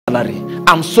salary.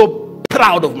 I'm so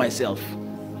proud of myself.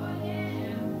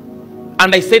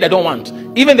 And I said I don't want.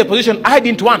 Even the position I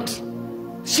didn't want.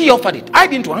 She offered it. I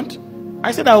didn't want.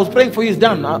 I said I was praying for you, it's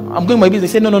done. I'm going my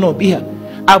business. He said, no, be here.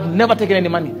 I've never taken any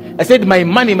money. I said my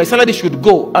money, my salary should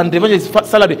go, and the evangelist's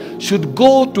salary should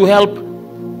go to help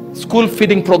school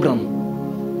feeding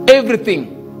program.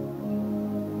 Everything.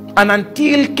 And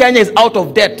until Kenya is out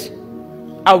of debt,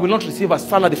 I will not receive a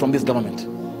salary from this government.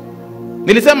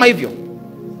 Nilisema hivyo.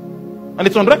 And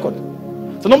it's on record.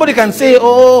 So nobody can say,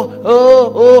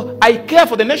 oh, I care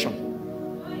for the nation.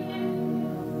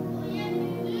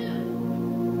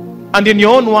 And in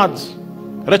your own words,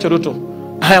 Rachael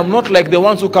Ruto, I am not like the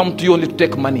ones who come to you only to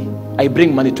take money. I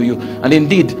bring money to you. And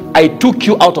indeed, I took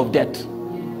you out of debt.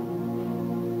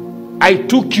 I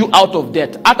took you out of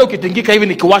debt. Hata ukitingika hivi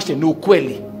nikiwashe ni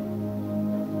ukweli.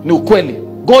 Ni ukweli.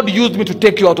 God used me to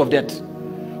take you out of debt.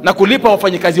 Na kulipa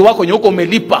wafanyikazi wako nye huko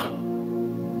umelipa.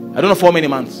 I don't know for how many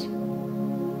months.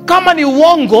 Kama ni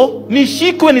uongo,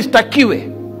 nishikwe nistakiwe.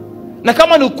 Na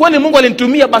kama ni ukweli Mungu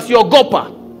alinitumia, basi ogopa.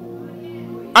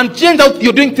 And change how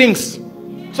you're doing things,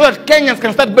 so that Kenyans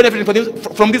can start benefiting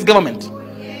from this government.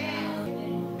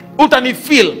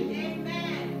 Utanifeel.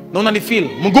 Na unanifeel.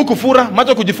 Mungu kufura,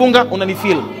 macho kujifunga,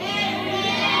 unanifeel.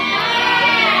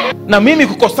 Na mimi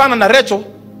kukosana na Rachael,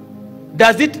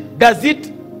 does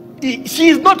it, she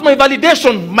is not my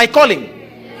validation, my calling.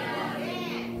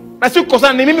 Na si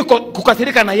kukosana ni mimi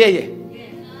kukasirika na yeye.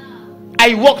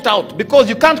 I walked out because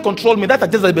you can't control me. That's a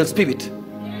Jezebel spirit.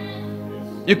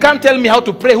 You can't tell me how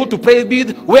to pray, who to pray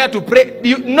with, where to pray.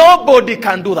 Nobody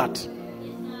can do that.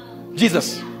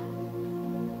 Jesus.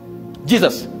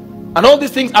 And all these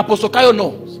things Apostle Kayo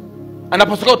knows. And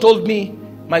Apostle Kayo told me,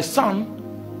 my son,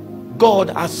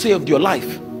 God has saved your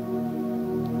life.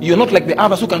 You're not like the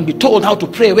others who can be told how to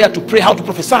pray, where to pray, how to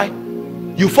prophesy.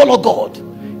 You follow God.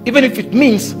 Even if it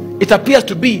means it appears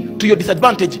to be to your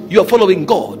disadvantage, you are following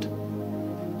God.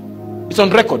 It's on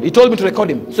record. He told me to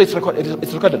record him. So it's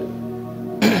recorded.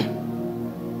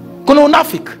 Kuna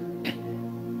unafik.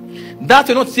 That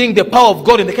you're not seeing the power of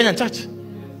God in the Kenyan church.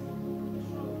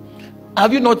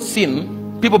 Have you not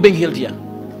seen people being healed here?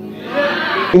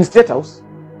 In State House,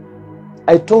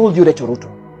 I told you, Rachael Ruto,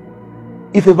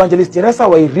 if Evangelist Teresa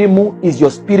Wairimu is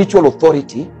your spiritual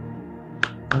authority,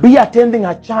 be attending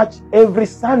a church every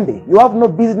Sunday. You have no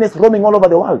business roaming all over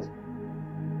the world.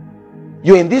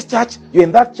 You're in this church, you're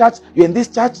in that church, you're in this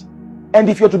church. And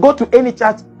if you're to go to any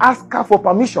church, ask her for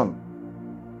permission.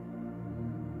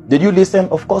 Did you listen?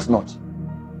 Of course not.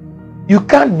 You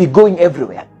can't be going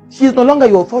everywhere. She is no longer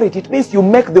your authority. It means you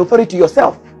make the authority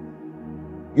yourself.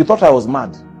 You thought I was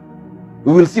mad.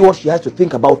 We will see what she has to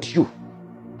think about you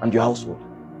and your household.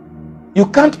 You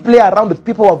can't play around with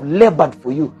people who have labored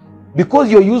for you. Because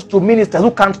you're used to ministers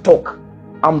who can't talk.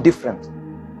 I'm different.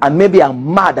 And maybe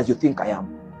I'm mad as you think I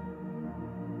am.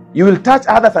 You will touch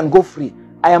others and go free.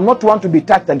 I am not one to be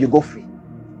touched and you go free.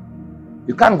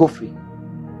 You can't go free.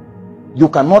 You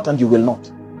cannot and you will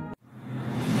not.